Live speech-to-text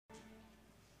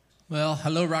Well,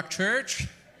 hello, Rock Church.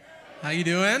 How you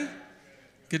doing?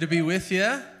 Good to be with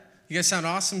you. You guys sound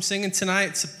awesome singing tonight.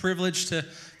 It's a privilege to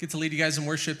get to lead you guys in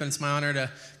worship, and it's my honor to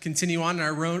continue on in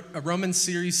our Romans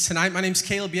series tonight. My name's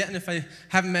Caleb Yetton. If I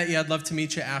haven't met you, I'd love to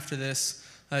meet you after this.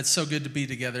 It's so good to be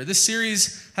together. This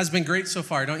series has been great so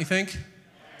far, don't you think?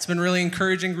 It's been really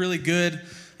encouraging, really good.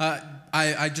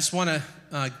 I just want to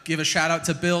give a shout out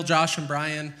to Bill, Josh, and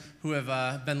Brian, who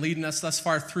have been leading us thus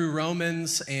far through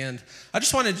Romans. And I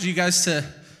just wanted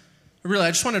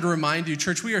to remind you,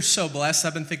 church, we are so blessed.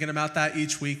 I've been thinking about that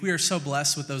each week. We are so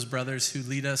blessed with those brothers who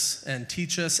lead us and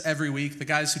teach us every week, the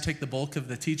guys who take the bulk of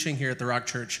the teaching here at the Rock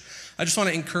Church. I just want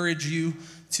to encourage you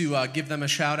to give them a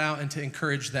shout out and to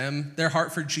encourage them. Their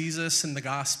heart for Jesus and the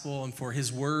gospel and for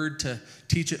his word, to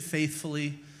teach it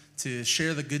faithfully, to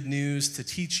share the good news, to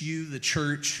teach you, the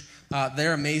church.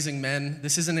 They're amazing men.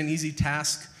 This isn't an easy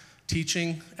task,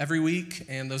 teaching every week,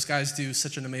 and those guys do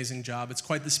such an amazing job. It's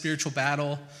quite the spiritual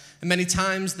battle, and many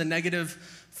times the negative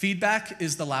feedback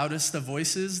is the loudest of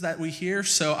voices that we hear.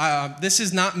 So this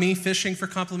is not me fishing for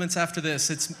compliments after this.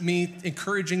 It's me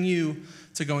encouraging you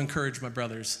to go encourage my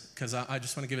brothers, because I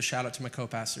just want to give a shout out to my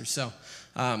co-pastors. So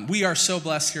we are so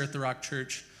blessed here at the Rock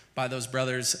Church by those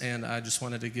brothers, and I just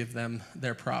wanted to give them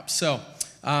their props. So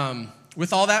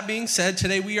with all that being said,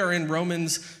 today we are in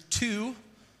Romans 2.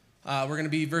 We're going to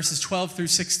be verses 12 through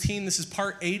 16. This is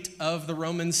part 8 of the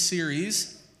Romans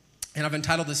series, and I've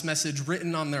entitled this message,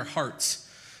 Written on Their Hearts.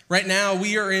 Right now,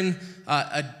 we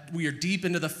are deep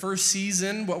into the first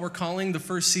season, what we're calling the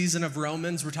first season of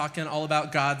Romans. We're talking all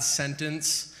about God's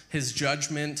sentence, his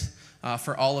judgment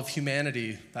for all of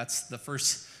humanity. That's the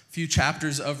first few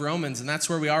chapters of Romans, and that's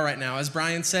where we are right now. As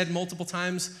Brian said multiple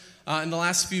times, in the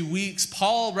last few weeks,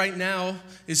 Paul right now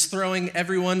is throwing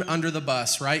everyone under the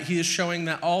bus, right? He is showing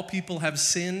that all people have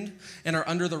sinned and are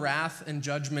under the wrath and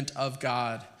judgment of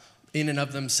God in and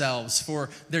of themselves for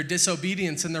their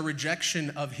disobedience and their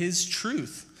rejection of his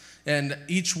truth. And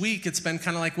each week it's been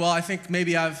kind of like, well, I think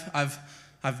maybe I've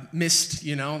missed,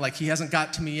 like he hasn't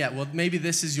got to me yet. Well, maybe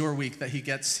this is your week that he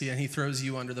gets to you and he throws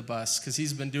you under the bus, because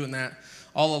he's been doing that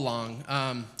all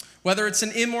along. Whether it's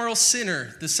an immoral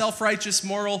sinner, the self-righteous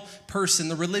moral person,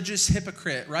 the religious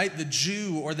hypocrite, right? The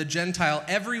Jew or the Gentile,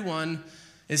 everyone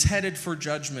is headed for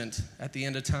judgment at the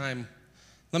end of time.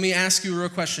 Let me ask you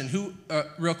a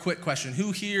real quick question.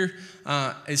 Who here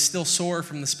is still sore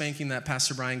from the spanking that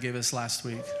Pastor Brian gave us last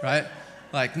week, right?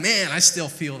 Like, man, I still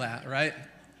feel that, right?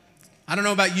 I don't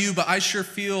know about you, but I sure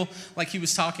feel like he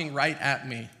was talking right at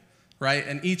me, right?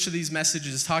 And each of these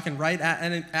messages is talking right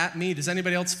at me. Does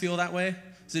anybody else feel that way?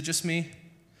 Is it just me?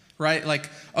 Right? Like,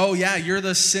 oh yeah, you're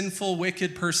the sinful,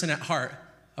 wicked person at heart.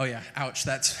 Oh yeah, ouch,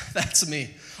 that's me.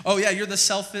 Oh yeah, you're the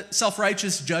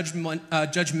self-righteous,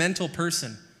 judgmental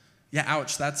person. Yeah,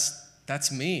 ouch,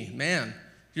 that's me, man.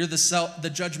 You're the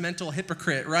judgmental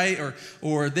hypocrite, right?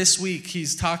 Or this week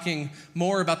he's talking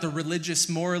more about the religious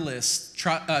moralists,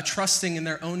 trusting in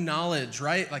their own knowledge,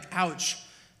 right? Like, ouch,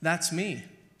 that's me.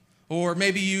 Or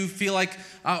maybe you feel like,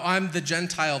 oh, I'm the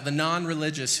Gentile, the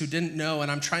non-religious who didn't know,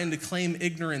 and I'm trying to claim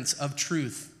ignorance of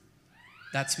truth.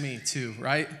 That's me too,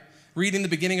 right? Reading the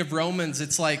beginning of Romans,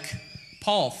 it's like,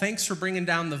 Paul, thanks for bringing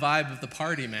down the vibe of the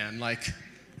party, man. Like,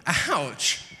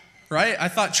 ouch, right? I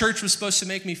thought church was supposed to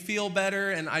make me feel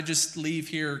better, and I just leave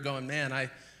here going, man,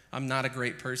 I'm not a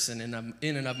great person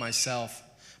in and of myself.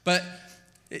 But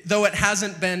though it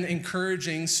hasn't been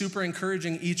encouraging, super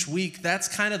encouraging each week, that's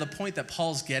kind of the point that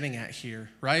Paul's getting at here,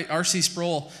 right? R.C.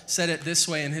 Sproul said it this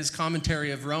way in his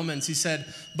commentary of Romans. He said,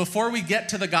 before we get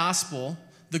to the gospel,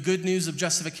 the good news of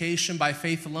justification by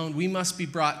faith alone, we must be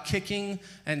brought kicking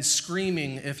and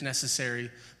screaming, if necessary,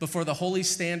 before the holy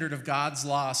standard of God's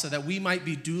law, so that we might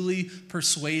be duly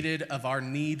persuaded of our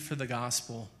need for the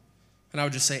gospel. And I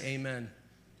would just say amen.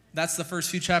 That's the first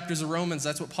few chapters of Romans.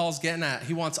 That's what Paul's getting at.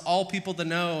 He wants all people to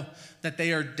know that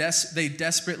they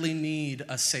desperately need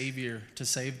a Savior to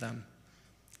save them.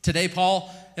 Today,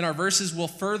 Paul, in our verses, will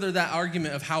further that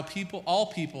argument of how all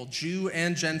people, Jew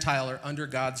and Gentile, are under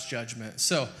God's judgment.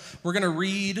 So we're going to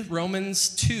read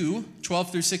Romans 2, 12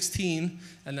 through 16,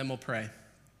 and then we'll pray.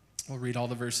 We'll read all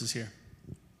the verses here.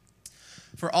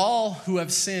 For all who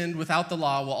have sinned without the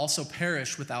law will also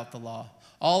perish without the law.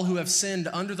 All who have sinned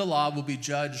under the law will be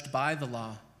judged by the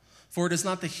law. For it is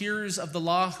not the hearers of the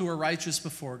law who are righteous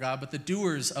before God, but the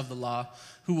doers of the law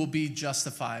who will be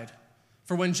justified.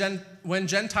 For when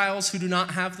Gentiles who do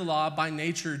not have the law by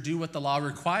nature do what the law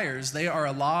requires, they are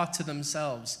a law to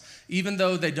themselves, even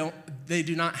though they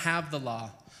do not have the law.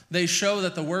 They show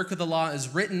that the work of the law is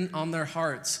written on their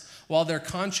hearts, while their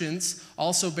conscience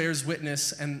also bears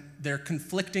witness and their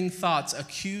conflicting thoughts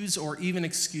accuse or even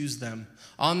excuse them.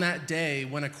 On that day,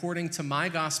 when according to my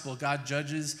gospel, God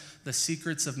judges the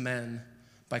secrets of men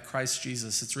by Christ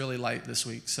Jesus. It's really light this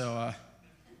week, so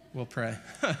we'll pray.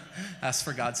 Ask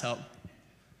for God's help.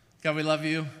 God, we love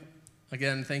you.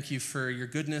 Again, thank you for your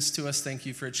goodness to us. Thank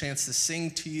you for a chance to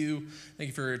sing to you. Thank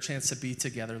you for a chance to be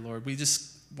together, Lord. We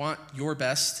just want your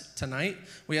best tonight.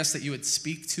 We ask that you would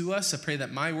speak to us. I pray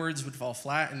that my words would fall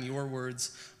flat and your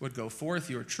words would go forth,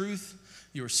 your truth,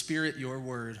 your spirit, your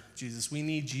word. Jesus, we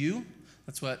need you.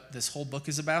 That's what this whole book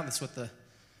is about. That's what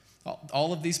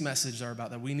all of these messages are about,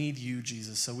 that we need you,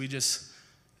 Jesus. So we just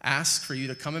ask for you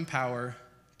to come in power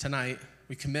tonight.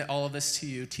 We commit all of this to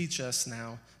you. Teach us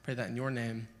now. Pray that in your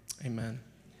name. Amen.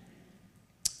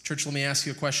 Church, let me ask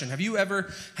you a question. Have you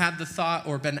ever had the thought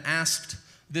or been asked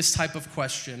this type of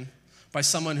question by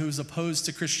someone who's opposed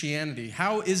to Christianity?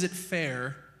 How is it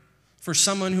fair for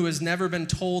someone who has never been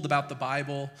told about the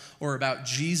Bible or about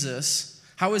Jesus?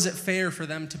 How is it fair for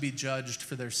them to be judged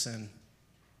for their sin?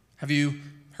 Have you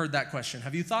heard that question?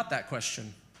 Have you thought that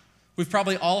question? We've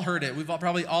probably all heard it. We've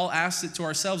probably all asked it to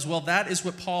ourselves. Well, that is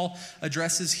what Paul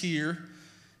addresses here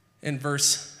in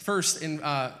verse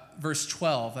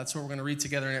 12. That's what we're going to read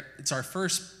together. And it's our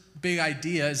first big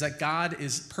idea, is that God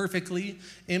is perfectly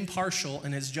impartial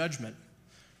in his judgment.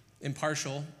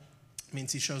 Impartial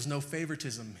means he shows no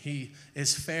favoritism. He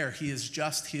is fair. He is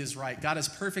just. He is right. God is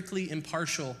perfectly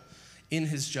impartial in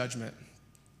his judgment.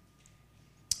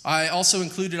 I also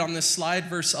included on this slide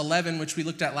verse 11, which we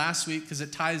looked at last week, because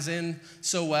it ties in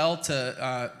so well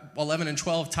to 11 and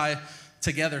 12 tie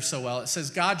together so well. It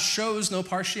says, God shows no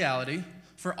partiality,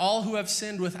 for all who have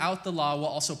sinned without the law will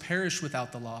also perish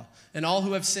without the law, and all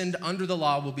who have sinned under the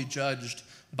law will be judged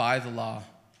by the law.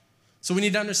 So we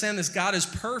need to understand this. God is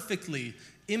perfectly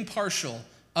impartial,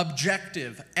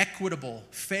 objective, equitable,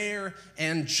 fair,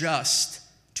 and just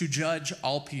to judge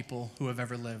all people who have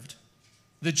ever lived.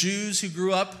 The Jews who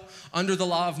grew up under the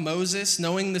law of Moses,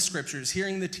 knowing the scriptures,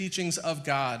 hearing the teachings of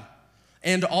God,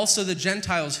 and also the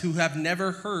Gentiles who have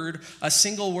never heard a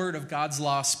single word of God's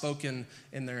law spoken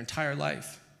in their entire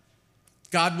life.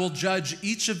 God will judge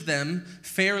each of them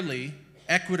fairly,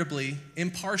 equitably,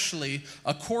 impartially,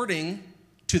 according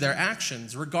to their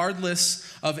actions,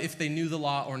 regardless of if they knew the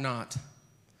law or not.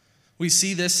 We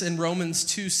see this in Romans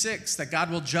 2:6, that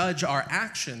God will judge our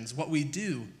actions, what we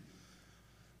do.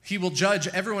 He will judge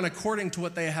everyone according to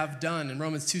what they have done in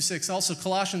Romans 2:6. Also,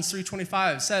 Colossians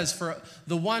 3:25 says, for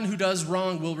the one who does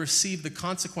wrong will receive the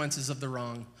consequences of the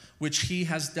wrong, which he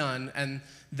has done, and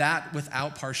that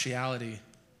without partiality.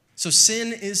 So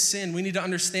sin is sin. We need to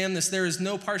understand this. There is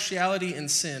no partiality in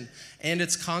sin and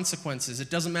its consequences.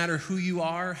 It doesn't matter who you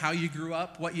are, how you grew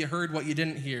up, what you heard, what you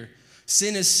didn't hear.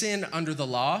 Sin is sin under the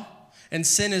law, and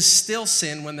sin is still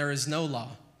sin when there is no law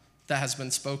that has been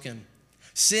spoken.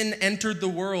 Sin entered the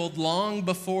world long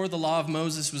before the law of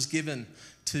Moses was given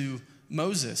to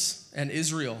Moses and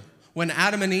Israel. When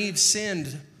Adam and Eve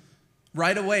sinned,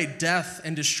 right away, death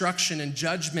and destruction and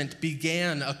judgment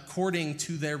began according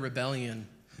to their rebellion.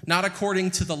 Not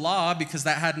according to the law, because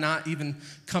that had not even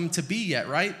come to be yet,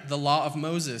 right? The law of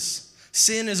Moses.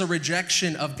 Sin is a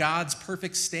rejection of God's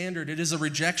perfect standard. It is a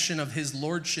rejection of his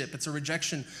lordship. It's a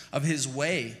rejection of his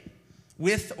way.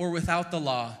 With or without the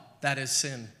law, that is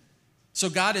sin. So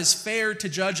God is fair to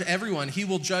judge everyone. He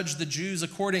will judge the Jews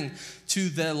according to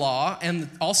the law, and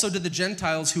also to the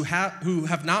Gentiles who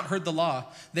have not heard the law.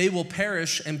 They will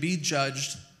perish and be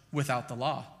judged without the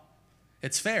law.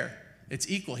 It's fair. It's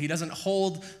equal. He doesn't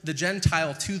hold the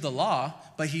Gentile to the law,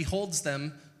 but he holds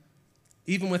them,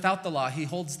 even without the law, he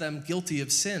holds them guilty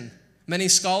of sin. Many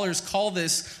scholars call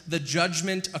this the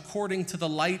judgment according to the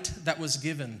light that was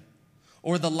given,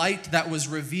 or the light that was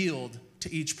revealed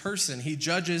to each person. He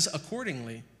judges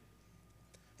accordingly.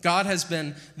 God has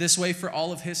been this way for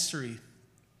all of history.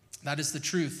 That is the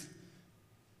truth.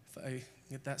 If I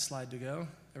get that slide to go,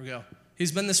 there we go.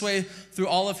 He's been this way through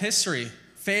all of history,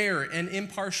 fair and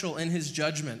impartial in his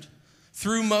judgment.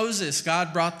 Through Moses,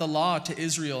 God brought the law to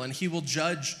Israel, and he will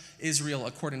judge Israel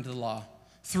according to the law.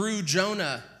 Through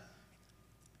Jonah,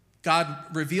 God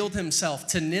revealed himself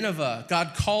to Nineveh.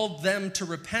 God called them to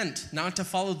repent, not to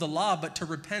follow the law, but to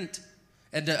repent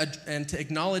and to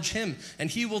acknowledge him. And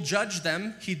he will judge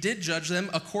them. He did judge them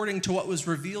according to what was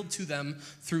revealed to them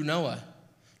through Noah.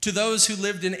 To those who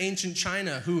lived in ancient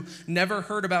China, who never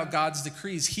heard about God's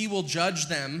decrees, he will judge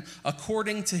them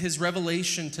according to his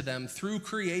revelation to them through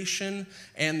creation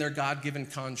and their God-given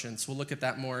conscience. We'll look at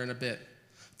that more in a bit.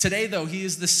 Today, though, he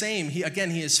is the same. He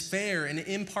is fair and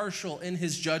impartial in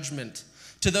his judgment.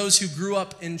 To those who grew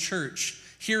up in church,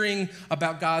 hearing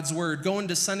about God's word, going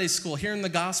to Sunday school, hearing the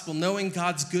gospel, knowing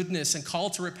God's goodness and call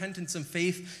to repentance and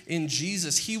faith in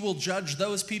Jesus, he will judge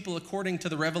those people according to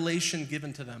the revelation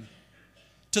given to them.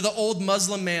 To the old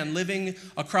Muslim man living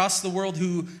across the world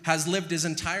who has lived his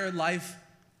entire life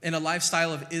in a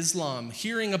lifestyle of Islam,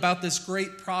 hearing about this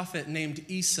great prophet named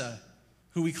Isa,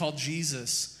 who we call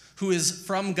Jesus, who is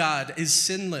from God, is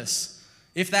sinless.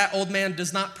 If that old man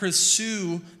does not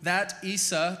pursue that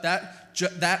Isa,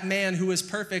 that man who is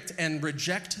perfect, and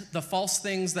reject the false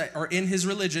things that are in his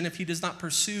religion, if he does not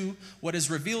pursue what is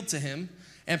revealed to him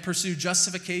and pursue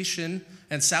justification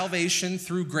and salvation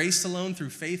through grace alone, through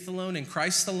faith alone, in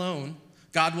Christ alone,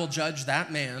 God will judge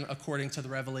that man according to the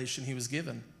revelation he was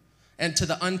given. And to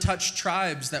the untouched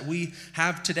tribes that we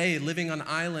have today living on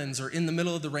islands or in the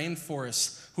middle of the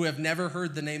rainforest who have never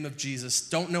heard the name of Jesus,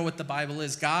 don't know what the Bible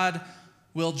is, God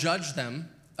will judge them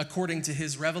according to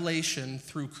his revelation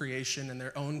through creation and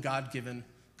their own God-given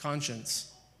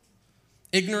conscience.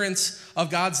 Ignorance of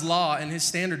God's law and his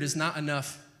standard is not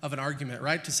enough of an argument,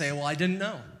 right? To say, well, I didn't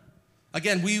know.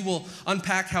 Again, we will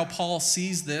unpack how Paul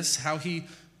sees this, how he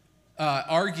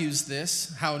argues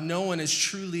this, how no one is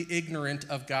truly ignorant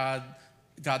of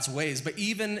God's ways. But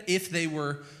even if they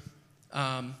were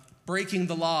breaking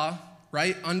the law,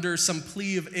 right, under some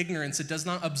plea of ignorance, it does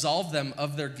not absolve them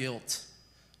of their guilt,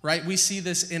 right? We see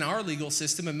this in our legal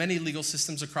system and many legal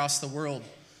systems across the world,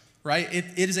 right? It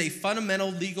is a fundamental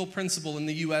legal principle in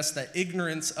the U.S. that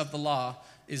ignorance of the law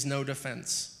is no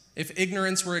defense. If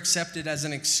ignorance were accepted as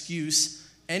an excuse,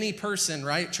 any person,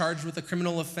 right, charged with a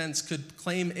criminal offense could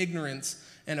claim ignorance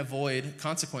and avoid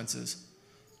consequences.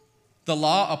 The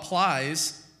law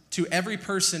applies to every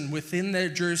person within their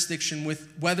jurisdiction,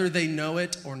 with whether they know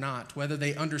it or not, whether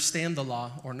they understand the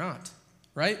law or not,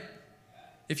 right?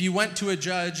 If you went to a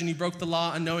judge and you broke the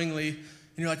law unknowingly, and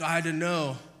you're like, oh, I didn't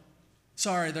know.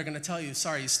 Sorry, they're going to tell you,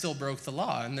 sorry, you still broke the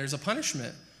law, and there's a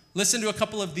punishment. Listen to a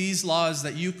couple of these laws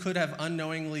that you could have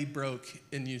unknowingly broke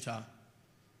in Utah.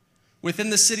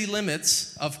 Within the city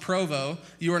limits of Provo,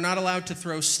 you are not allowed to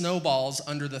throw snowballs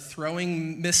under the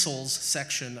throwing missiles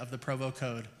section of the Provo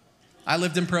Code. I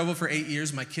lived in Provo for 8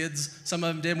 years. My kids, some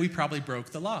of them did. We probably broke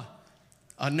the law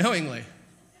unknowingly.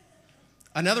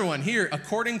 Another one here,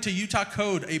 according to Utah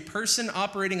code, a person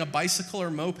operating a bicycle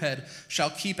or moped shall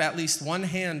keep at least one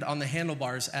hand on the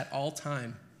handlebars at all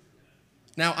time.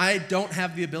 Now, I don't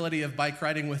have the ability of bike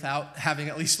riding without having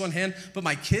at least one hand, but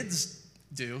my kids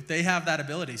do. They have that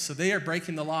ability. So they are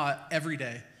breaking the law every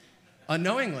day,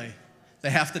 unknowingly. They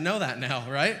have to know that now,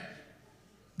 right?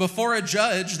 Before a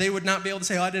judge, they would not be able to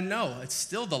say, oh, I didn't know. It's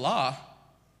still the law.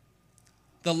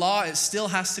 The law, it still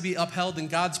has to be upheld in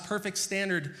God's perfect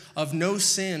standard of no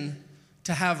sin,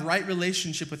 to have right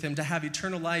relationship with him, to have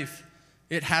eternal life.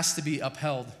 It has to be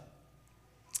upheld.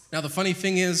 Now, the funny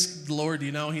thing is, the Lord,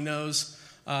 he knows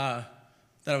that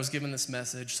I was given this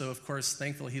message. So, of course,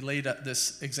 thankfully, he laid up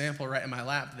this example right in my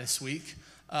lap this week.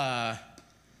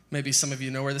 Maybe some of you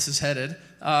know where this is headed.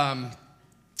 I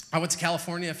went to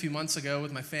California a few months ago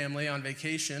with my family on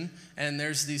vacation, and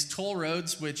there's these toll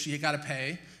roads which you got to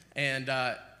pay, and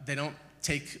they don't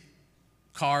take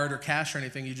card or cash or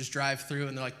anything. You just drive through,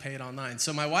 and they're like, pay it online.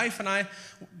 So my wife and I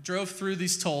drove through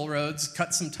these toll roads,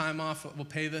 cut some time off. We'll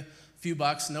pay the few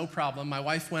bucks, no problem. My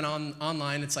wife went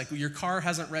online. It's like, your car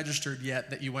hasn't registered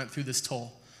yet that you went through this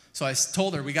toll. So I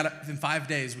told her, in 5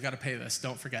 days, we got to pay this.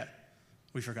 Don't forget.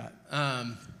 We forgot.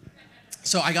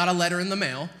 So I got a letter in the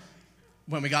mail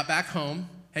when we got back home.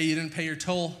 Hey, you didn't pay your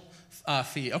toll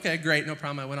fee. Okay, great, no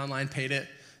problem. I went online, paid it.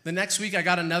 The next week, I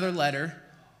got another letter,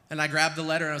 and I grabbed the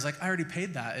letter, and I was like, I already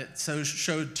paid that. It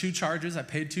showed 2 charges. I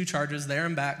paid 2 charges there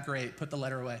and back. Great, put the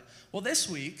letter away. Well, this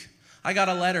week, I got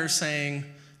a letter saying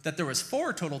that there was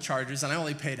 4 total charges, and I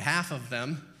only paid half of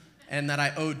them, and that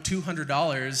I owed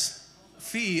 $200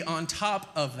 fee on top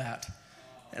of that.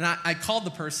 And I called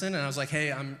the person, and I was like,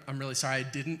 hey, I'm really sorry. I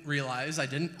didn't realize.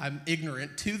 I'm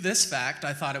ignorant to this fact.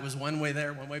 I thought it was 1 way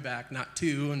there, 1 way back, not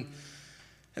 2.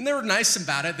 And they were nice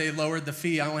about it. They lowered the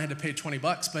fee. I only had to pay $20,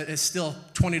 but it's still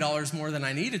 $20 more than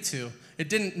I needed to. It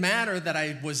didn't matter that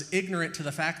I was ignorant to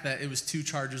the fact that it was 2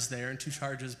 charges there and 2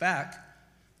 charges back.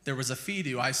 There was a fee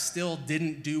due. I still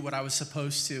didn't do what I was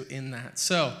supposed to in that.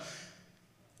 So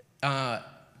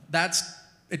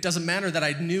it doesn't matter that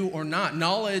I knew or not.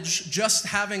 Knowledge, just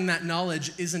having that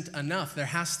knowledge isn't enough. There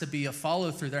has to be a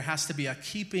follow-through. There has to be a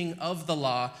keeping of the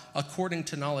law according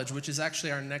to knowledge, which is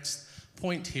actually our next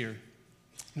point here.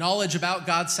 Knowledge about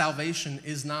God's salvation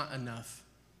is not enough.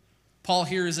 Paul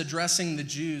here is addressing the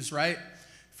Jews, right?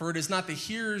 For it is not the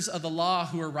hearers of the law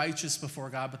who are righteous before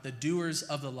God, but the doers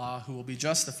of the law who will be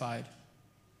justified.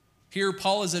 Here,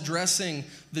 Paul is addressing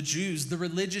the Jews, the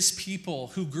religious people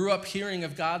who grew up hearing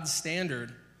of God's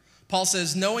standard. Paul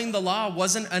says, knowing the law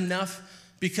wasn't enough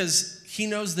because he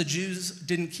knows the Jews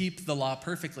didn't keep the law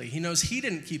perfectly. He knows he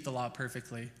didn't keep the law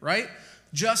perfectly, right?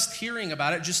 Just hearing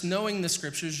about it, just knowing the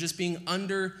scriptures, just being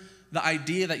under the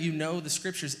idea that you know the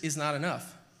scriptures is not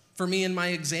enough. For me, in my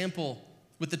example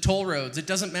with the toll roads, it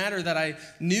doesn't matter that I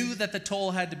knew that the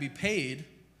toll had to be paid.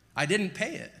 I didn't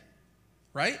pay it,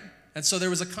 right? And so there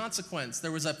was a consequence.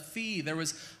 There was a fee. There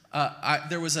was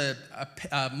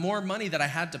more money that I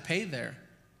had to pay there.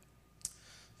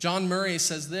 John Murray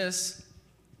says this: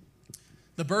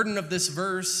 the burden of this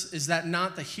verse is that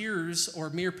not the hearers or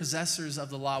mere possessors of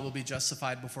the law will be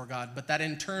justified before God, but that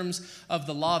in terms of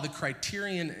the law, the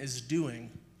criterion is doing,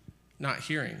 not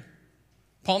hearing.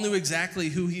 Paul knew exactly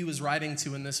who he was writing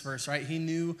to in this verse, right? He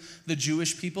knew the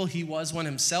Jewish people. He was one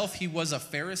himself. He was a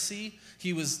Pharisee.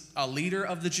 He was a leader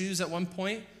of the Jews at one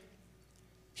point.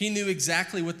 He knew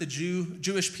exactly what the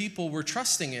Jewish people were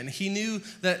trusting in. He knew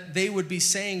that they would be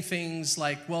saying things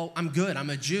like, well, I'm good. I'm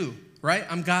a Jew, right?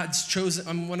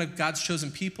 I'm one of God's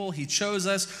chosen people. He chose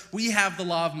us. We have the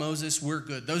law of Moses. We're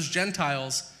good. Those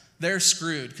Gentiles, they're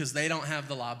screwed because they don't have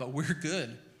the law, but we're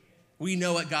good. We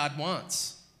know what God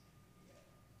wants.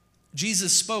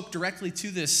 Jesus spoke directly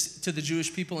to the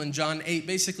Jewish people in John 8,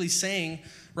 basically saying,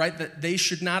 right, that they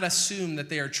should not assume that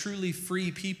they are truly free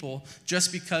people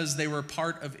just because they were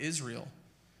part of Israel.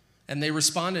 And they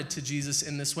responded to Jesus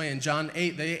in this way. In John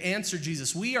 8, they answered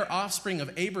Jesus, "We are offspring of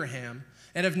Abraham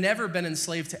and have never been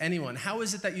enslaved to anyone. How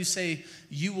is it that you say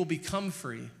you will become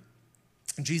free?"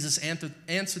 And Jesus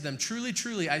answered them, "Truly,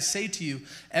 truly, I say to you,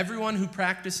 everyone who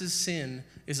practices sin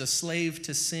is a slave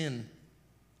to sin."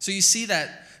 So you see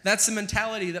that's the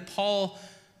mentality that Paul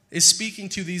is speaking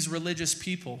to these religious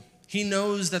people. He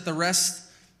knows that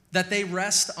they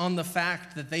rest on the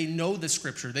fact that they know the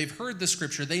scripture. They've heard the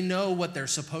scripture. They know what they're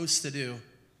supposed to do,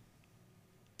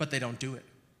 but they don't do it,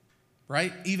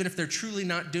 right? Even if they're truly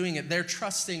not doing it, they're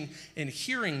trusting in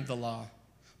hearing the law.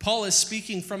 Paul is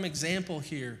speaking from example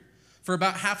here. For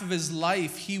about half of his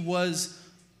life, he was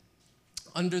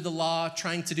under the law,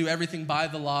 trying to do everything by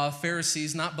the law.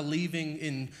 Pharisees not believing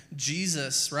in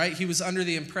Jesus, right? He was under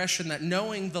the impression that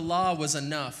knowing the law was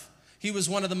enough. He was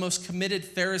one of the most committed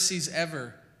Pharisees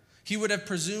ever. He would have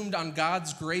presumed on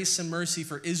God's grace and mercy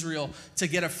for Israel to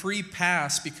get a free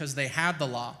pass because they had the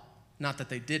law, not that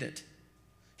they did it.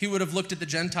 He would have looked at the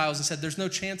Gentiles and said, "There's no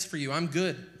chance for you. I'm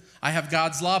good. I have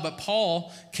God's law." But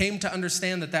Paul came to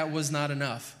understand that that was not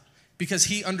enough. Because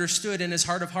he understood in his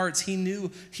heart of hearts, he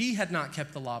knew he had not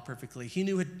kept the law perfectly. He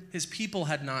knew his people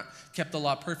had not kept the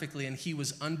law perfectly, and he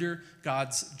was under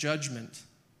God's judgment.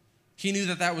 He knew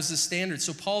that that was the standard.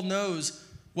 So Paul knows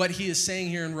what he is saying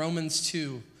here in Romans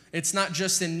 2. It's not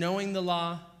just in knowing the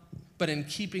law, but in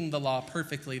keeping the law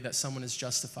perfectly that someone is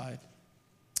justified.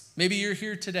 Maybe you're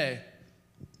here today.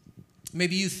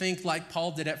 Maybe you think like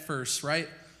Paul did at first, right?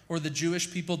 Or the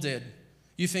Jewish people did.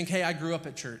 You think, hey, I grew up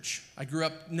at church. I grew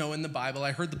up knowing the Bible.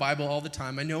 I heard the Bible all the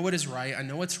time. I know what is right. I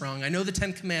know what's wrong. I know the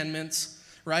 10 Commandments,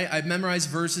 right? I've memorized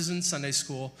verses in Sunday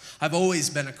school. I've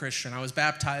always been a Christian. I was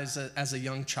baptized as a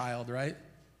young child, right?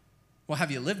 Well,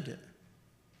 have you lived it?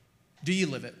 Do you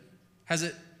live it? Has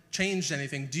it changed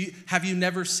anything? Have you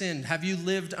never sinned? Have you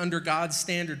lived under God's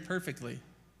standard perfectly?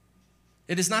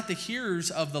 It is not the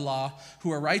hearers of the law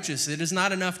who are righteous. It is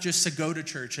not enough just to go to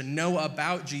church and know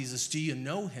about Jesus. Do you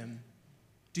know him?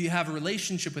 Do you have a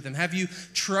relationship with him? Have you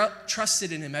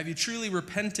trusted in him? Have you truly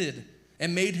repented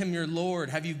and made him your Lord?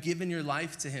 Have you given your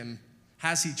life to him?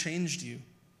 Has he changed you?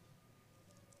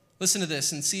 Listen to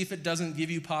this and see if it doesn't give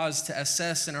you pause to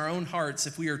assess in our own hearts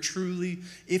if we have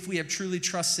truly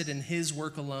trusted in his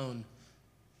work alone,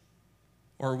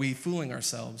 or are we fooling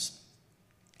ourselves?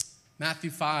 Matthew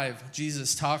 5,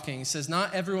 Jesus talking, he says,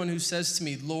 "Not everyone who says to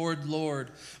me, 'Lord,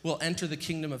 Lord,' will enter the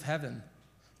kingdom of heaven,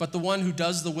 but the one who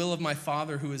does the will of my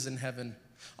Father who is in heaven.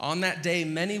 On that day,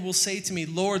 many will say to me,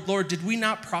 'Lord, Lord, did we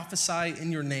not prophesy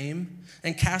in your name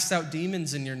and cast out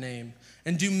demons in your name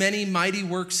and do many mighty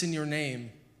works in your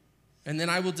name?' And then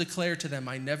I will declare to them,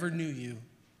 'I never knew you.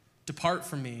 Depart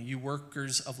from me, you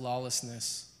workers of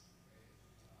lawlessness.'"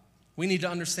 We need to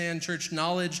understand, church,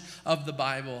 knowledge of the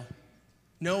Bible,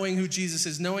 knowing who Jesus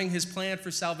is, knowing his plan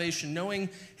for salvation, knowing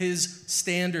his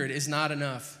standard is not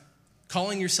enough.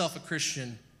 Calling yourself a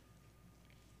Christian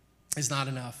is not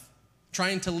enough.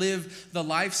 Trying to live the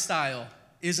lifestyle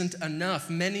isn't enough.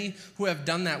 Many who have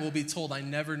done that will be told, "I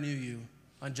never knew you,"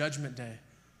 on Judgment Day.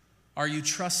 Are you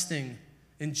trusting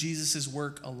in Jesus'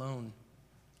 work alone?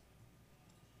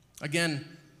 Again,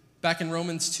 back in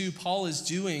Romans 2, Paul is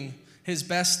doing his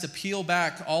best to peel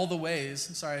back all the ways.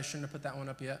 Sorry, I shouldn't have put that one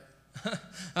up yet.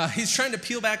 He's trying to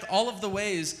peel back all of the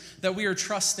ways that we are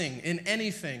trusting in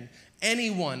anything,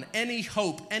 anyone, any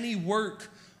hope, any work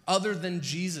other than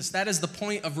Jesus. That is the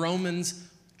point of Romans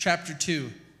chapter 2.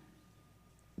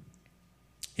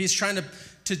 He's trying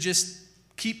to just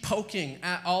keep poking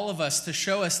at all of us to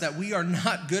show us that we are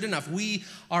not good enough. We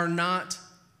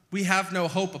have no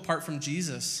hope apart from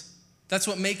Jesus. That's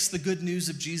what makes the good news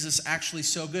of Jesus actually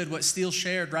so good. What Steele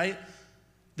shared, right?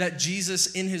 That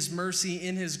Jesus, in his mercy,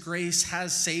 in his grace,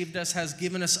 has saved us, has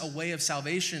given us a way of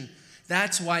salvation.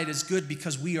 That's why it is good,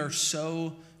 because we are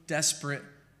so desperate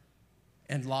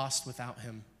and lost without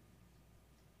him.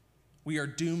 We are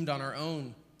doomed on our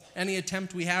own. Any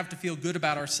attempt we have to feel good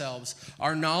about ourselves,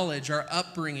 our knowledge, our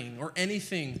upbringing, or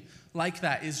anything like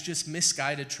that is just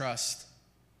misguided trust.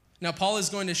 Now, Paul is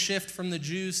going to shift from the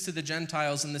Jews to the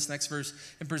Gentiles in this next verse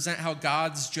and present how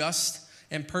God's just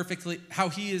and how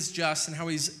he is just and how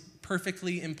he's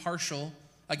perfectly impartial,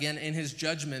 again, in his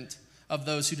judgment of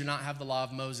those who do not have the law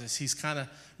of Moses. He's kind of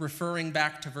referring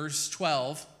back to verse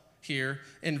 12 here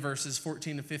in verses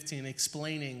 14 to 15,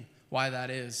 explaining why that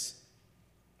is.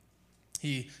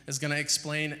 He is going to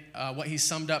explain what he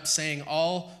summed up saying,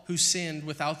 all who sinned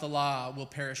without the law will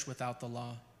perish without the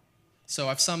law. So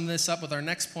I've summed this up with our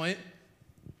next point,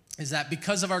 is that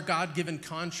because of our God-given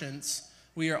conscience,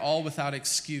 we are all without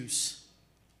excuse.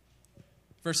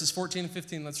 Verses 14 and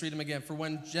 15, let's read them again. For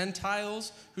when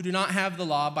Gentiles who do not have the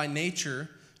law by nature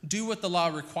do what the law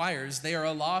requires, they are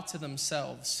a law to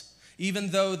themselves. Even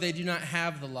though they do not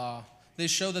have the law, they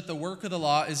show that the work of the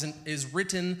law is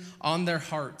written on their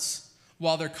hearts,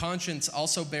 while their conscience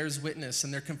also bears witness,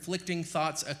 and their conflicting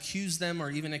thoughts accuse them or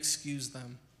even excuse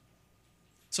them.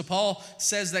 So Paul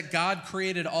says that God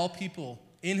created all people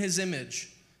in his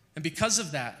image, and because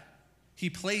of that, he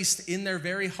placed in their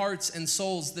very hearts and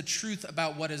souls the truth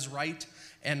about what is right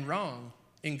and wrong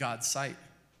in God's sight.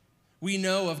 We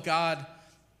know of God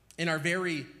in our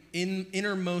very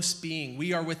innermost being.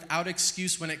 We are without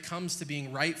excuse when it comes to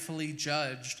being rightfully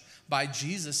judged by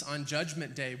Jesus on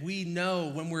Judgment Day. We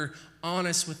know when we're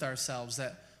honest with ourselves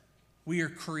that we are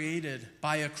created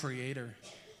by a creator.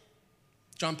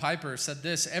 John Piper said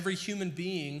this: every human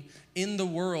being in the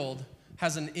world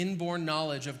has an inborn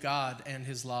knowledge of God and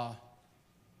his law.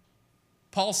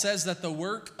 Paul says that the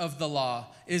work of the law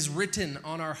is written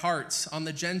on our hearts, on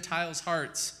the Gentiles'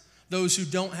 hearts, those who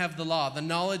don't have the law, the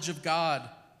knowledge of God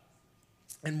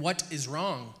and what is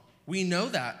wrong. We know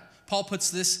that. Paul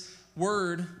puts this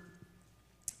word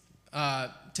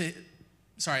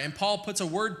and Paul puts a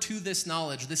word to this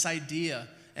knowledge, this idea,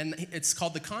 and it's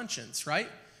called the conscience, right?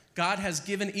 God has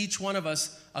given each one of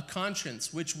us a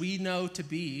conscience, which we know to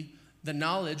be the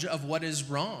knowledge of what is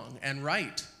wrong and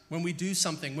right. When we do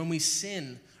something, when we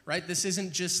sin, right? This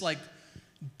isn't just like,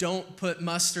 don't put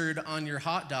mustard on your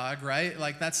hot dog, right?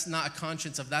 Like, that's not a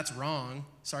conscience of that's wrong.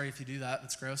 Sorry if you do that,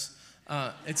 that's gross.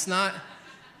 It's not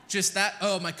just that,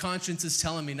 oh, my conscience is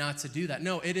telling me not to do that.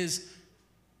 No, it is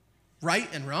right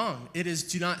and wrong. It is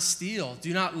do not steal,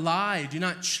 do not lie, do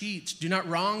not cheat, do not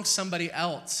wrong somebody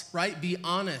else, right? Be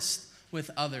honest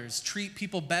with others. Treat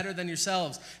people better than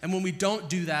yourselves. And when we don't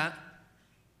do that,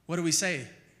 what do we say?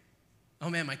 Oh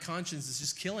man, my conscience is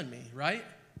just killing me, right?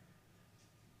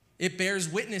 It bears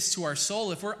witness to our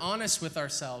soul if we're honest with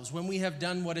ourselves when we have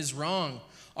done what is wrong.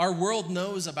 Our world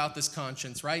knows about this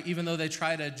conscience, right? Even though they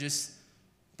try to just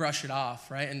brush it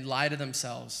off, right? And lie to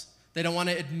themselves. They don't want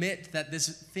to admit that this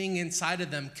thing inside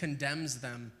of them condemns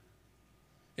them.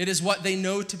 It is what they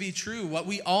know to be true, what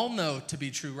we all know to be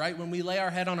true, right? When we lay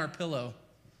our head on our pillow,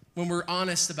 when we're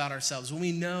honest about ourselves, when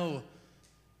we know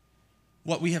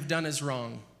what we have done is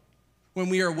wrong. When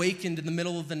we are awakened in the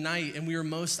middle of the night and we are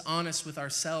most honest with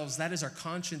ourselves, that is our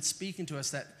conscience speaking to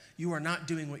us that you are not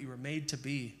doing what you were made to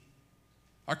be.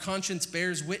 Our conscience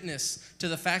bears witness to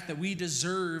the fact that we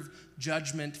deserve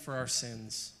judgment for our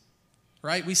sins,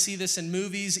 right? We see this in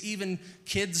movies, even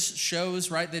kids'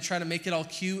 shows, right? They try to make it all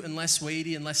cute and less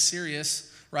weighty and less serious,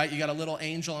 right? You got a little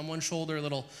angel on one shoulder, a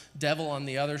little devil on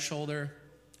the other shoulder.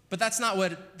 But that's not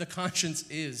what the conscience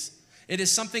is. It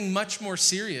is something much more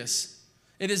serious.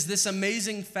 It is this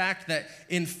amazing fact that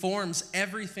informs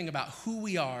everything about who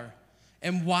we are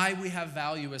and why we have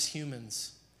value as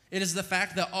humans. It is the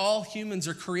fact that all humans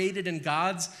are created in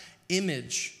God's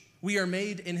image. We are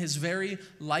made in his very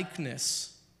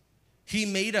likeness. He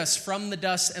made us from the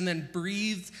dust and then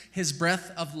breathed his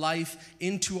breath of life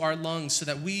into our lungs so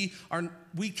that we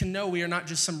can know we are not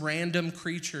just some random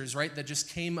creatures, right, that just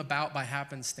came about by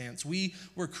happenstance. We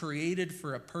were created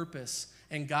for a purpose,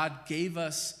 and God gave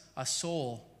us a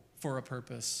soul for a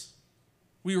purpose.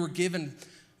 We were given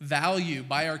value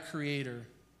by our Creator.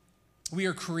 We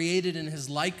are created in his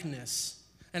likeness.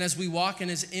 And as we walk in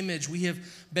his image, we have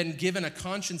been given a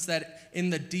conscience that in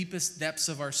the deepest depths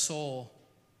of our soul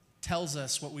tells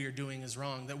us what we are doing is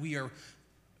wrong, that we are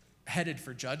headed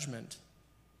for judgment.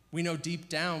 We know deep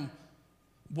down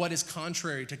what is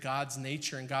contrary to God's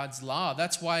nature and God's law.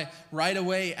 That's why right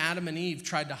away Adam and Eve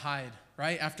tried to hide,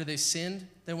 right? After they sinned,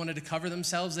 they wanted to cover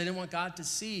themselves. They didn't want God to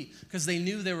see because they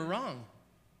knew they were wrong.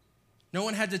 No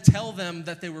one had to tell them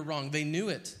that they were wrong. They knew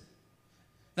it.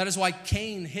 That is why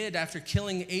Cain hid after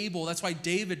killing Abel. That's why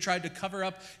David tried to cover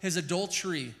up his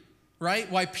adultery, right?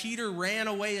 Why Peter ran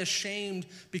away ashamed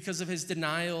because of his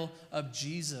denial of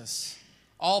Jesus.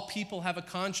 All people have a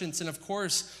conscience, and of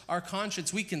course, our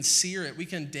conscience, we can sear it, we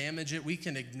can damage it, we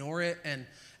can ignore it and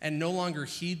no longer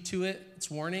heed to it,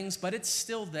 its warnings, but it's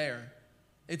still there.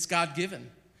 It's God-given,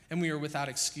 and we are without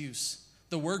excuse.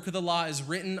 The work of the law is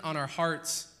written on our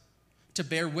hearts to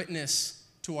bear witness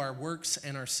to our works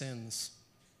and our sins.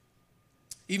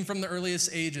 Even from the earliest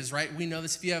ages, right? We know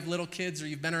this. If you have little kids or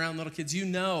you've been around little kids, you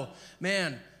know,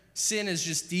 man, sin is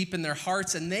just deep in their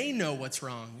hearts and they know what's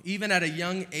wrong, even at a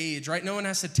young age, right? No one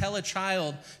has to tell a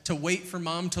child to wait for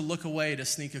mom to look away to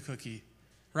sneak a cookie,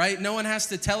 right? No one has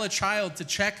to tell a child to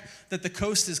check that the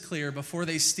coast is clear before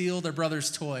they steal their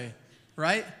brother's toy,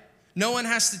 right? No one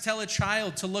has to tell a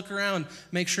child to look around,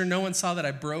 make sure no one saw that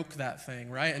I broke that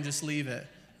thing, right? And just leave it,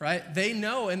 right? They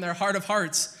know in their heart of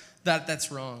hearts that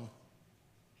that's wrong.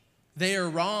 They are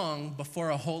wrong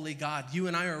before a holy God. You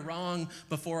and I are wrong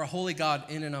before a holy God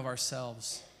in and of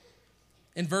ourselves.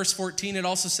 In verse 14, it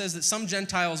also says that some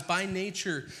Gentiles by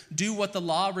nature do what the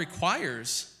law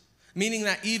requires, meaning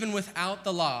that even without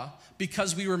the law,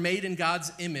 because we were made in God's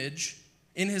image,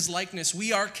 in his likeness,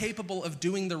 we are capable of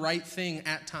doing the right thing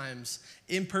at times,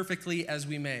 imperfectly as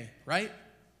we may, right?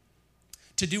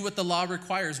 To do what the law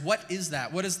requires. What is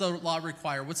that? What does the law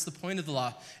require? What's the point of the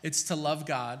law? It's to love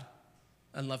God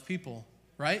and love people,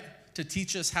 right? To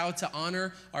teach us how to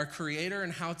honor our Creator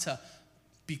and how to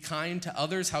be kind to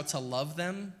others, how to love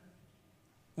them.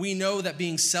 We know that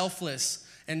being selfless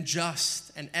and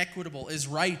just and equitable is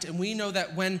right, and we know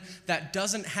that when that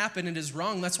doesn't happen, it is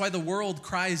wrong. That's why the world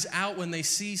cries out when they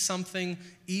see something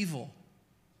evil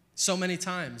so many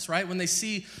times, right? When they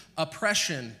see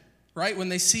oppression, right? When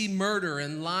they see murder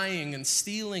and lying and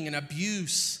stealing and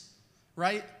abuse,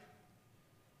 right?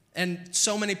 And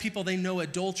so many people, they know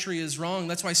adultery is wrong.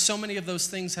 That's why so many of those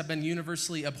things have been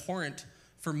universally abhorrent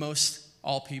for most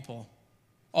all people.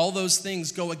 All those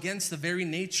things go against the very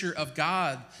nature of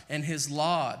God and his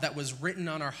law that was written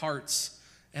on our hearts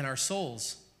and our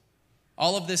souls.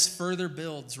 All of this further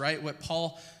builds, right, what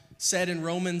Paul said in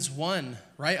Romans 1,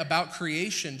 right, about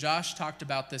creation. Josh talked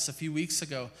about this a few weeks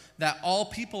ago, that all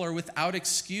people are without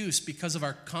excuse because of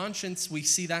our conscience. We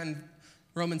see that in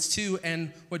Romans 2,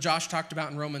 and what Josh talked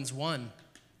about in Romans 1,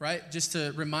 right? Just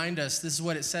to remind us, this is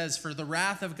what it says: "For the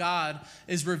wrath of God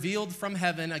is revealed from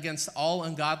heaven against all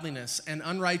ungodliness and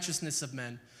unrighteousness of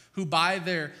men, who by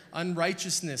their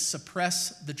unrighteousness suppress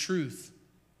the truth."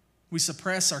 We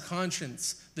suppress our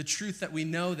conscience, the truth that we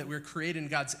know that we're created in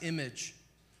God's image.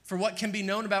 For what can be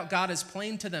known about God is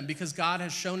plain to them, because God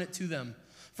has shown it to them.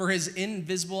 For his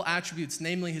invisible attributes,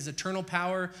 namely his eternal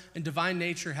power and divine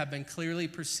nature, have been clearly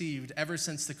perceived ever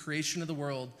since the creation of the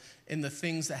world in the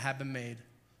things that have been made.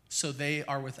 So they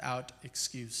are without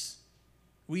excuse.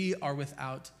 We are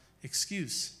without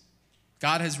excuse.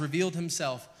 God has revealed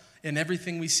himself in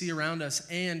everything we see around us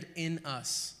and in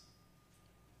us.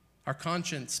 Our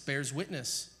conscience bears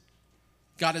witness.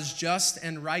 God is just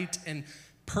and right and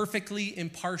perfectly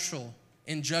impartial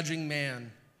in judging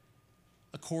man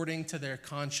according to their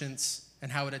conscience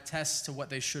and how it attests to what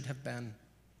they should have been.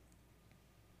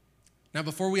 Now,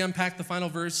 before we unpack the final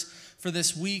verse for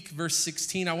this week, verse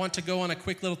 16, I want to go on a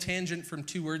quick little tangent from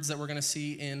two words that we're going to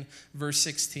see in verse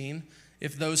 16,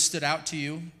 if those stood out to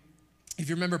you. If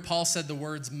you remember, Paul said the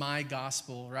words, "my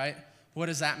gospel," right? What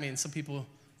does that mean? Some people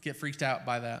get freaked out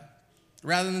by that.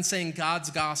 Rather than saying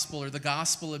God's gospel or the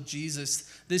gospel of Jesus,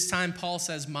 this time Paul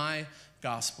says, "my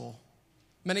gospel."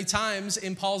 Many times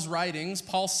in Paul's writings,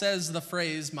 Paul says the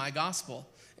phrase, "my gospel."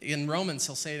 In Romans,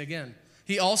 he'll say it again.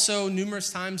 He also, numerous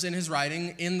times in his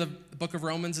writing, in the book of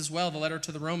Romans as well, the letter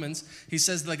to the Romans, he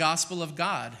says the gospel of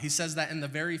God. He says that in the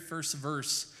very first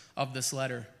verse of this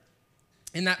letter.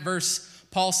 In that verse,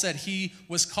 Paul said he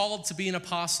was called to be an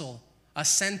apostle, a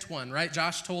sent one, right?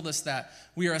 Josh told us that.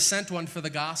 We are a sent one for the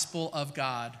gospel of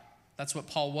God. That's what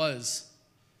Paul was.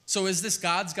 So is this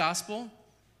God's gospel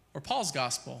or Paul's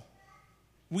gospel?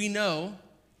 We know,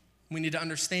 we need to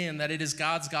understand that it is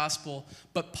God's gospel,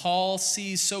 but Paul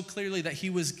sees so clearly that he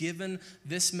was given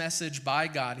this message by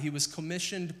God. He was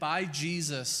commissioned by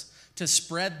Jesus to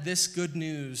spread this good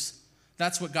news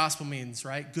That's what gospel means,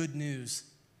 right? Good news.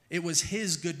 It was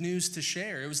his good news to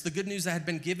share. It was the good news that had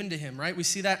been given to him, right? We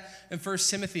see that in 1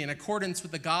 Timothy, in accordance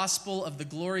with the gospel of the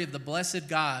glory of the blessed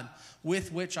God,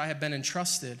 with which I have been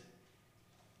entrusted.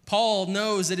 Paul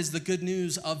knows it is the good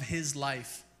news of his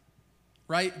life,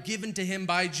 right? Given to him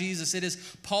by Jesus. It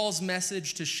is Paul's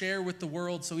message to share with the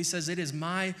world. So he says, it is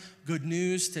my good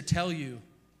news to tell you.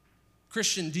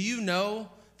 Christian, do you know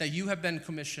that you have been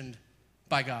commissioned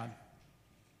by God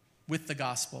with the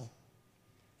gospel?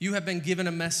 You have been given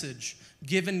a message,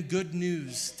 given good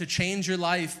news to change your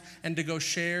life and to go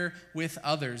share with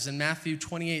others. In Matthew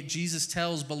 28, Jesus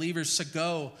tells believers to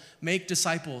go, make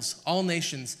disciples, all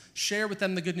nations, share with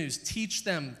them the good news, teach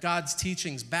them God's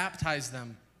teachings, baptize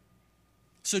them.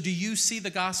 So do you see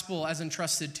the gospel as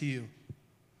entrusted to you?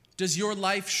 Does your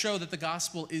life show that the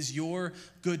gospel is your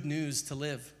good news to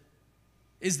live?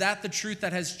 Is that the truth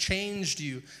that has changed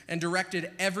you and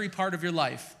directed every part of your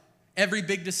life, every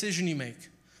big decision you make?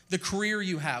 The career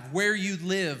you have, where you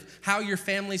live, how your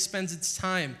family spends its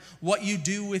time, what you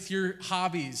do with your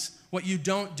hobbies, what you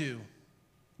don't do?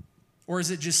 Or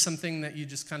is it just something that you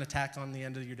just kind of tack on the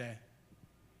end of your day?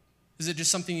 Is it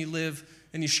just something you live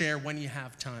and you share when you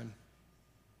have time?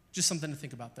 Just something to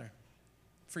think about there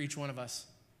for each one of us.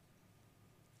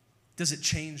 Does it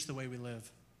change the way we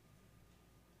live?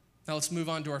 Now let's move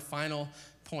on to our final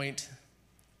point,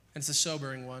 and it's a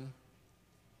sobering one.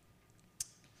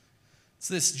 It's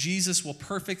this: Jesus will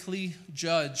perfectly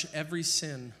judge every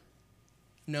sin,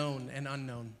 known and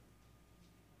unknown.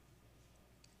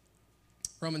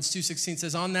 Romans 2:16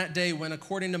 says, on that day when,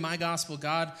 according to my gospel,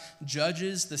 God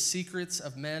judges the secrets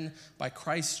of men by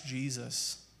Christ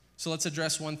Jesus. So let's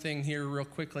address one thing here real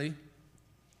quickly.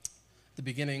 At the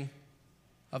beginning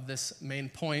of this main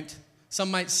point. Some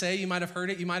might say, you might have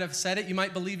heard it, you might have said it, you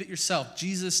might believe it yourself.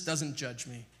 Jesus doesn't judge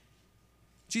me.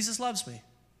 Jesus loves me.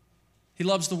 He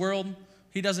loves the world.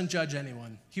 He doesn't judge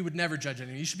anyone. He would never judge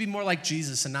anyone. You should be more like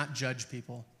Jesus and not judge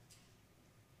people.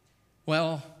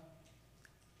 Well,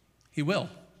 he will.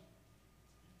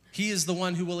 He is the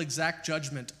one who will exact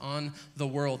judgment on the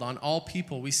world, on all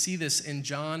people. We see this in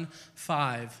John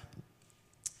 5.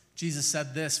 Jesus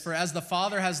said this, for as the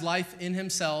Father has life in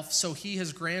himself, so he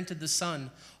has granted the Son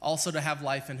also to have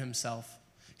life in himself.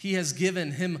 He has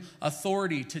given him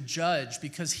authority to judge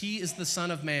because he is the Son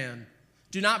of Man.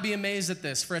 Do not be amazed at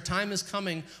this, for a time is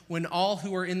coming when all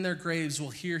who are in their graves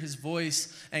will hear his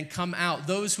voice and come out.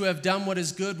 Those who have done what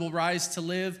is good will rise to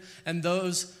live, and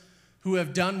those who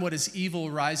have done what is evil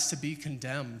will rise to be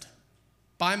condemned.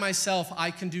 By myself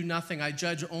I can do nothing. I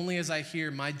judge only as I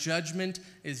hear. My judgment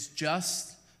is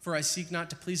just, for I seek not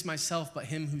to please myself, but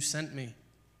him who sent me.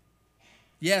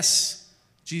 Yes,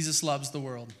 Jesus loves the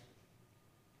world,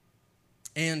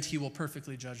 and he will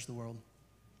perfectly judge the world.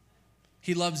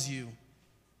 He loves you,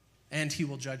 and he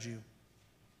will judge you.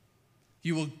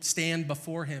 You will stand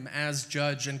before him as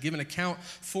judge and give an account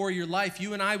for your life.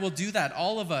 You and I will do that.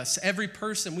 All of us, every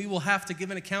person, we will have to give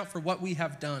an account for what we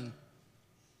have done.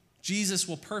 Jesus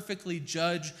will perfectly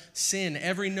judge sin,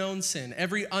 every known sin,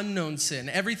 every unknown sin,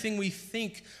 everything we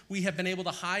think we have been able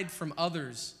to hide from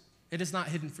others. It is not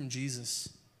hidden from Jesus.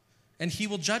 And he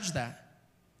will judge that.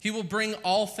 He will bring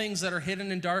all things that are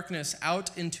hidden in darkness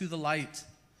out into the light.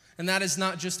 And that is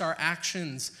not just our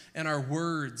actions and our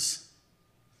words,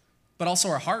 but also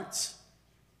our hearts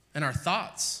and our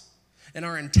thoughts and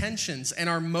our intentions and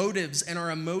our motives and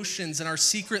our emotions and our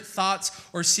secret thoughts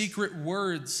or secret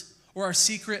words or our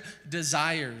secret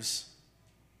desires.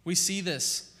 We see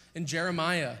this in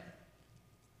Jeremiah. It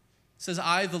says,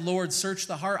 I, the Lord, search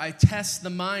the heart. I test the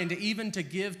mind, even to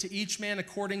give to each man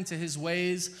according to his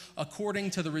ways, according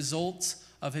to the results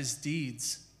of his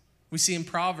deeds. We see in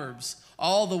Proverbs,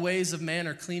 all the ways of man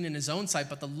are clean in his own sight,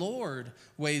 but the Lord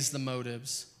weighs the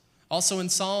motives. Also in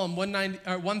Psalm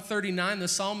 139, the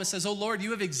psalmist says, O Lord,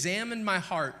 you have examined my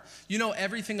heart. You know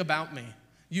everything about me.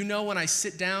 You know when I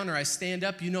sit down or I stand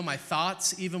up. You know my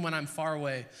thoughts, even when I'm far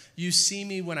away. You see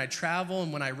me when I travel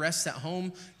and when I rest at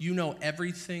home. You know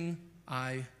everything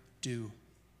I do.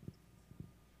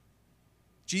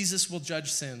 Jesus will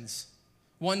judge sins.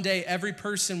 One day, every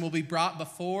person will be brought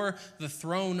before the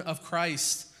throne of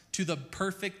Christ to the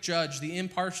perfect judge, the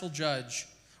impartial judge.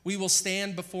 We will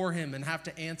stand before him and have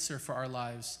to answer for our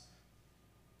lives.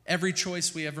 Every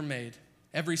choice we ever made,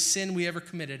 every sin we ever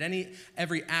committed,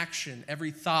 every action,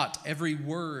 every thought, every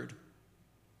word,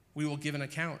 we will give an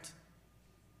account.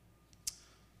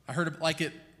 I heard it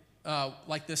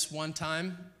like this one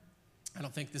time. I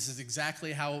don't think this is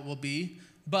exactly how it will be,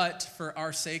 but for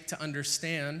our sake to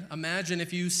understand, imagine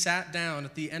if you sat down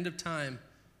at the end of time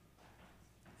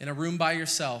in a room by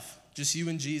yourself just you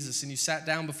and Jesus, and you sat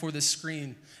down before this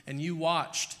screen and you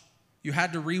watched, you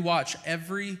had to rewatch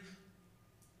every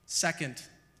second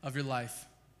of your life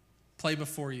play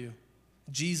before you.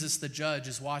 Jesus, the judge,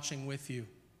 is watching with you.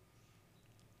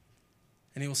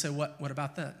 And he will say, what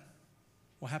about that?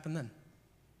 What happened then?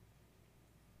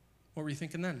 What were you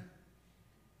thinking then?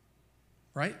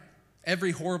 Right?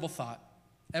 Every horrible thought,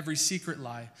 every secret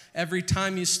lie, every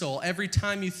time you stole, every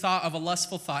time you thought of a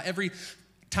lustful thought, every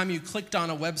time you clicked on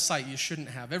a website you shouldn't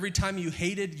have, every time you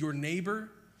hated your neighbor,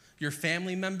 your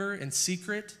family member in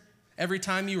secret, every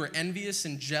time you were envious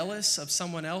and jealous of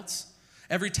someone else,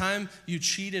 every time you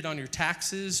cheated on your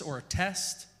taxes or a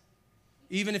test,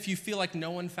 even if you feel like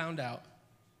no one found out,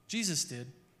 Jesus did.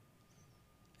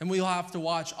 And we'll have to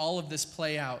watch all of this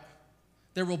play out.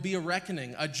 There will be a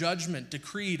reckoning, a judgment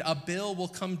decreed, a bill will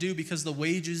come due because the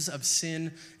wages of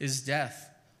sin is death.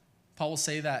 Paul will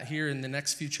say that here in the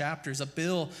next few chapters, a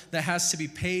bill that has to be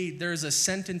paid. There is a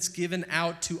sentence given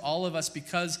out to all of us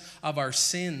because of our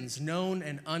sins, known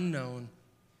and unknown,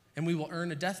 and we will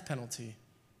earn a death penalty.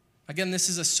 Again, this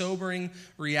is a sobering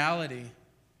reality.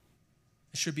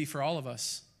 It should be for all of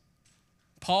us.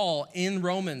 Paul in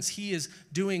Romans, he is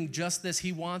doing just this.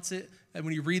 He wants it, and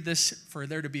when you read this, for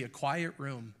there to be a quiet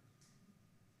room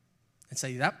and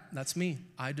say, yep, that's me.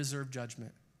 I deserve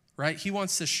judgment. Right? He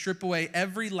wants to strip away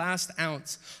every last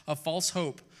ounce of false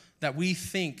hope that we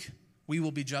think we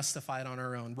will be justified on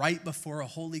our own, right before a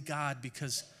holy God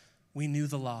because we knew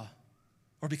the law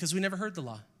or because we never heard the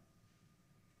law.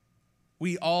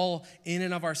 We all, in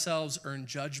and of ourselves, earn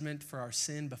judgment for our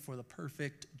sin before the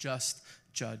perfect, just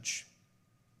judge.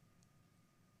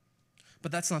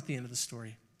 But that's not the end of the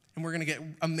story. And we're going to get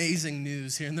amazing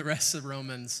news here in the rest of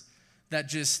Romans that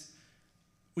just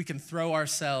we can throw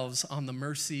ourselves on the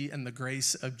mercy and the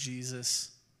grace of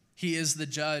Jesus. He is the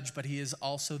judge, but he is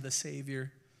also the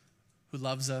Savior who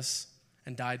loves us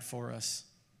and died for us.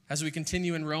 As we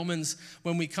continue in Romans,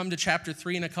 when we come to chapter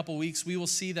 3 in a couple weeks, we will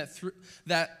see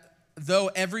that though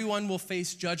everyone will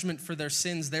face judgment for their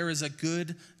sins, there is a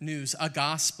good news, a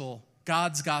gospel,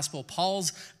 God's gospel,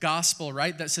 Paul's gospel,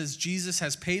 right? That says Jesus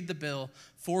has paid the bill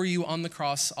for you on the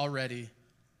cross already.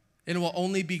 And it will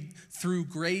only be through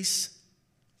grace,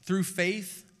 through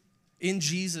faith in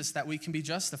Jesus that we can be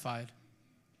justified.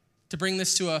 To bring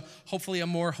this to hopefully a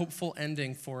more hopeful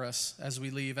ending for us as we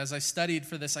leave. As I studied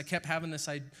for this, I kept having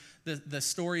the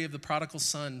story of the prodigal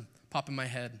son pop in my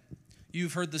head.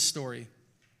 You've heard this story,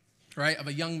 right, of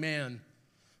a young man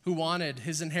who wanted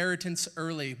his inheritance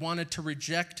early, wanted to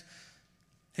reject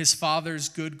his father's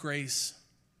good grace,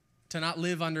 to not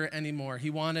live under it anymore.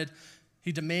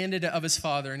 He demanded it of his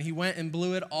father, and he went and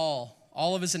blew it all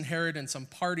of his inheritance on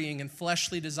partying and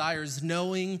fleshly desires,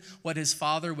 knowing what his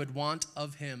father would want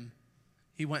of him.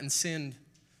 He went and sinned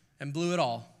and blew it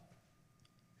all.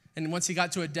 And once he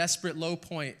got to a desperate low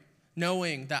point,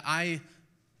 knowing that I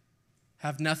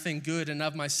have nothing good and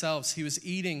of myself, he was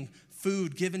eating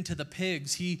food given to the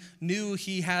pigs. He knew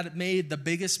he had made the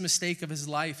biggest mistake of his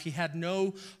life. He had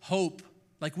no hope,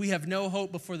 like we have no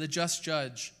hope before the just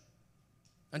judge,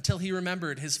 until he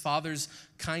remembered his father's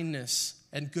kindness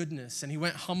and goodness. And he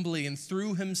went humbly and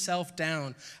threw himself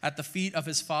down at the feet of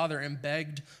his father and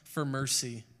begged for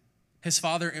mercy. His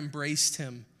father embraced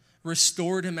him,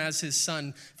 restored him as his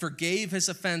son, forgave his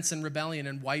offense and rebellion,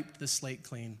 and wiped the slate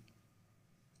clean.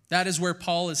 That is where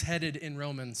Paul is headed in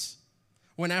Romans.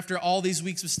 When after all these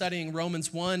weeks of studying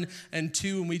Romans 1 and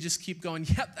 2, and we just keep going,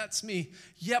 yep, that's me.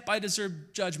 Yep, I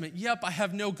deserve judgment. Yep, I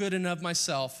have no good and of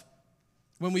myself.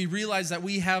 When we realize that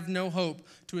we have no hope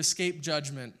to escape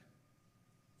judgment,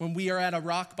 when we are at a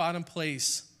rock bottom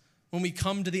place, when we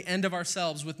come to the end of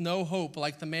ourselves with no hope,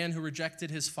 like the man who rejected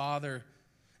his father,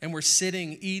 and we're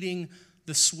sitting, eating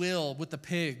the swill with the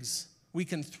pigs, we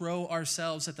can throw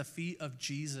ourselves at the feet of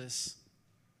Jesus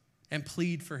and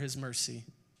plead for his mercy.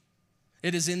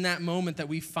 It is in that moment that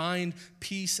we find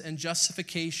peace and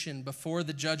justification before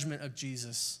the judgment of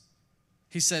Jesus.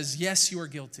 He says, yes, you are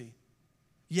guilty.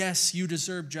 Yes, you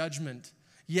deserve judgment.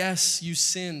 Yes, you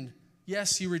sinned.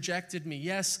 Yes, you rejected me.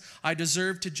 Yes, I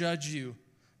deserve to judge you,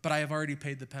 but I have already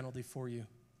paid the penalty for you.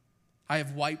 I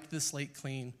have wiped the slate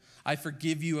clean. I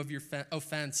forgive you of your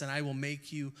offense, and I will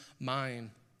make you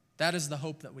mine. That is the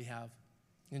hope that we have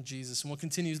in Jesus. And we'll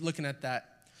continue looking at that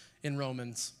in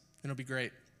Romans, and it'll be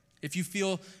great. If you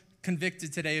feel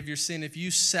convicted today of your sin, if you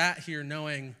sat here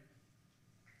knowing,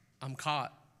 I'm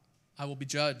caught, I will be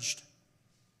judged.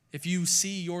 If you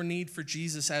see your need for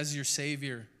Jesus as your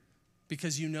Savior,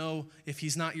 because you know if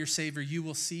he's not your Savior, you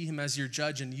will see him as your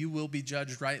judge, and you will be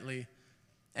judged rightly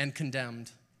and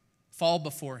condemned. Fall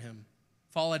before him.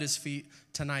 Fall at his feet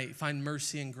tonight. Find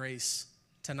mercy and grace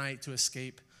tonight to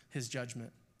escape his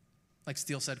judgment. Like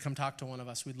Steele said, come talk to one of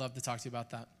us. We'd love to talk to you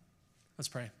about that. Let's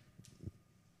pray.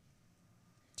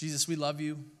 Jesus, we love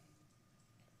you.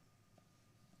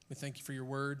 We thank you for your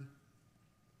word.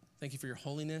 Thank you for your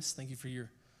holiness. Thank you for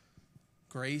your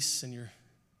grace and your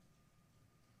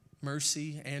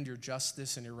mercy and your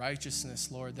justice and your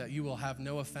righteousness, Lord, that you will have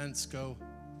no offense go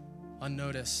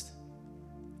unnoticed.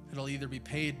 It'll either be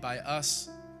paid by us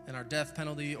and our death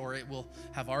penalty, or it will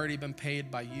have already been paid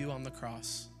by you on the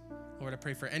cross. Lord, I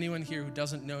pray for anyone here who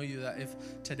doesn't know you, that if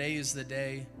today is the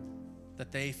day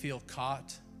that they feel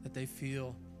caught, that they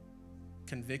feel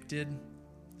convicted,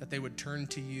 that they would turn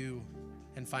to you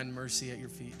and find mercy at your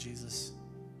feet, Jesus.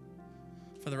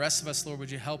 For the rest of us, Lord,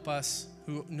 would you help us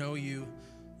who know you,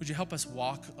 would you help us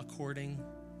walk according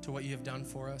to what you have done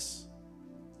for us?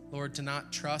 Lord, to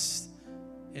not trust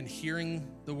in hearing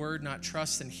the word, not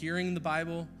trust in hearing the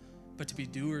Bible, but to be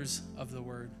doers of the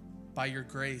word by your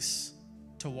grace,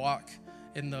 to walk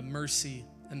in the mercy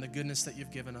and the goodness that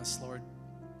you've given us, Lord.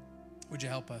 Would you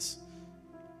help us?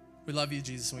 We love you,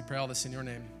 Jesus, and we pray all this in your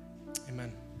name.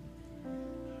 Amen.